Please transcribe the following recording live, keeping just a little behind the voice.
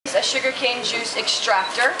a sugarcane juice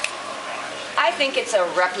extractor. I think it's a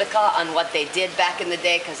replica on what they did back in the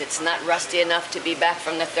day because it's not rusty enough to be back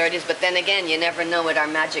from the 30s. But then again, you never know with our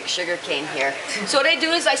magic sugarcane here. So what I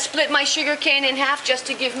do is I split my sugarcane in half just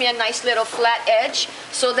to give me a nice little flat edge.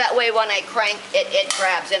 So that way when I crank, it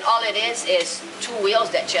grabs. And all it is 2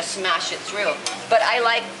 wheels that just smash it through. But I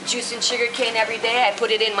like juicing sugarcane every day. I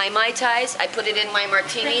put it in my Mai Tais. I put it in my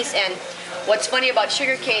martinis. And what's funny about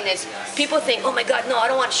sugarcane is people think, oh my God, no, I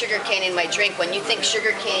don't want sugarcane in my drink. When you think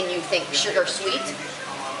sugarcane, you think sugar sweet.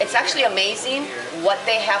 It's actually amazing what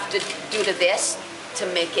they have to do to this to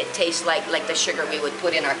make it taste like the sugar we would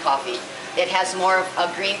put in our coffee. It has more of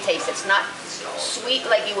a green taste. It's not sweet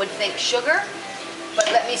like you would think sugar. But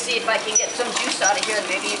let me see if I can get some juice out of here and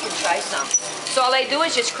maybe you can try some. So all I do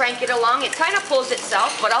is just crank it along. It kind of pulls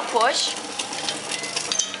itself, but I'll push.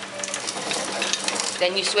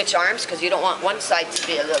 Then you switch arms because you don't want one side to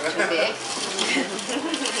be a little too big.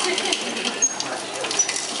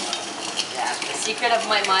 Yeah, the secret of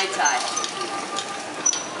my Mai Tai.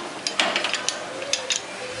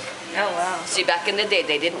 Oh wow. See, back in the day,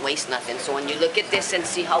 they didn't waste nothing. So when you look at this and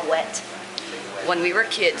see how wet, when we were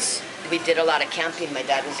kids, we did a lot of camping. My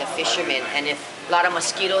dad was a fisherman, and if a lot of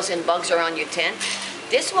mosquitoes and bugs are on your tent,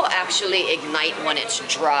 this will actually ignite when it's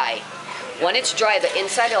dry. When it's dry, the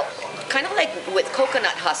inside will, kind of like with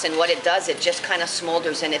coconut husk, and what it does, it just kind of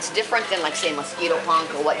smolders, and it's different than like say mosquito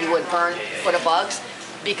punk or what you would burn for the bugs,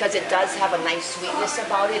 because it does have a nice sweetness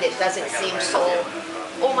about it. It doesn't seem so,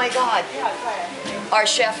 oh my God. Our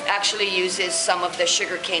chef actually uses some of the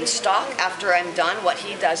sugarcane stock after I'm done. What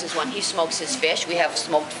he does is when he smokes his fish, we have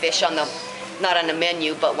smoked fish on the, not on the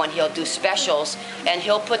menu, but when he'll do specials, and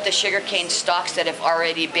he'll put the sugarcane stalks that have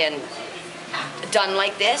already been done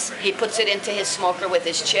like this, he puts it into his smoker with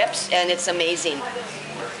his chips, and it's amazing.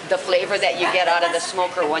 The flavor that you get out of the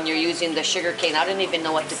smoker when you're using the sugarcane, I don't even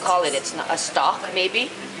know what to call it. It's not a stalk, maybe.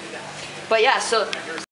 But yeah, so